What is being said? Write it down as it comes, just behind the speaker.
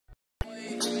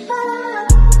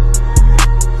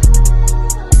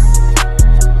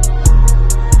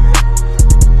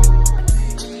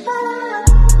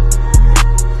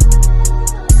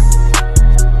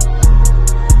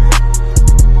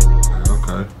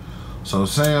So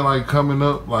saying like coming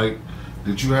up, like,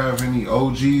 did you have any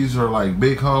OGs or like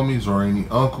big homies or any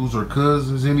uncles or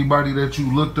cousins, anybody that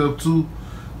you looked up to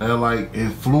that like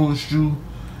influenced you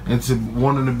into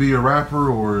wanting to be a rapper,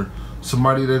 or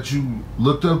somebody that you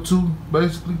looked up to,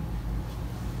 basically?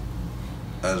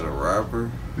 As a rapper?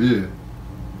 Yeah.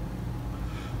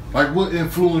 Like, what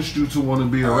influenced you to want to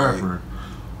be a rapper?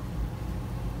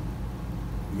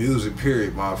 Music,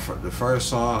 period. The first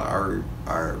song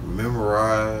I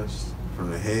memorized from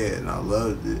the head, and I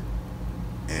loved it.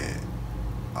 And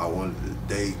I wanted to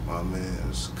date my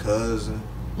man's cousin.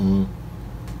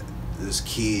 This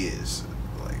kid's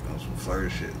like on some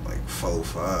flirt shit, like 4,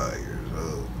 5 years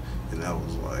old, and that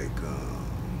was like,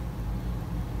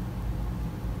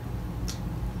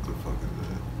 what the fuck is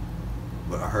that?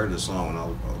 But I heard the song when I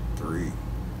was about 3.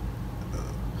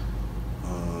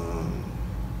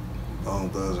 Bone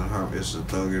Thugs and Herk. It's a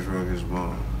Thuggish, Ruggish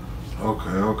Bone.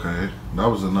 Okay. That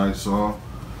was a nice song.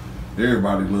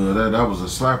 Everybody loved that. That was a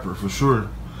slapper for sure.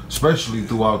 Especially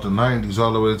throughout the 90s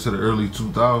all the way to the early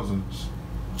 2000s.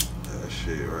 That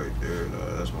shit right there,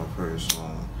 though. That's my favorite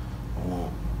song. I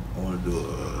want to do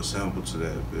a sample to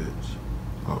that bitch.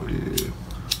 Oh, yeah. You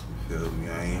feel me?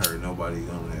 I ain't heard nobody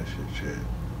on that shit yet.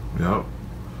 Yep.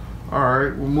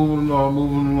 Alright, we're moving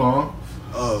along.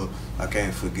 Oh, I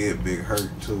can't forget Big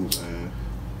Herk too, man.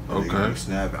 Okay.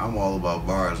 Snapping. I'm all about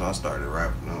bars. I started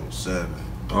rapping when I was 7.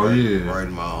 Oh, yeah.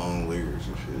 Writing my own lyrics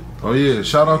and shit. Oh, yeah.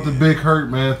 Shout out to Big Herk,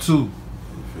 man, too.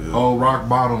 Oh, rock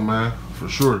bottom, man, for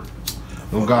sure.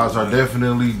 Them guys are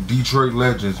definitely Detroit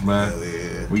legends, man. Hell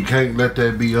yeah. We can't let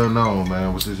that be unknown,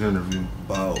 man, with this interview.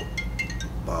 About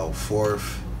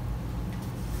 4th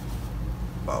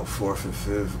and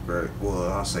 5th grade.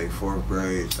 Well, I say 4th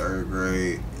grade, 3rd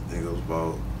grade. Niggas was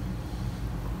about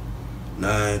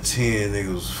 9, 10.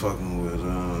 Niggas was fucking with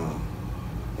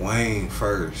Wayne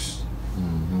first.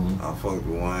 I fucked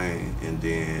with Wayne, and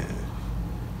then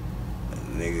a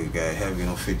nigga got heavy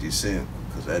on 50 Cent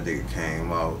because that nigga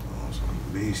came out on some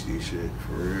beastie shit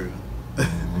for real.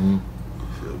 You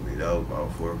feel me? That was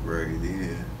about 4th grade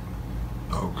then.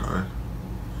 Okay.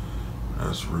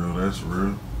 That's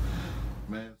real.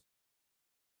 Man.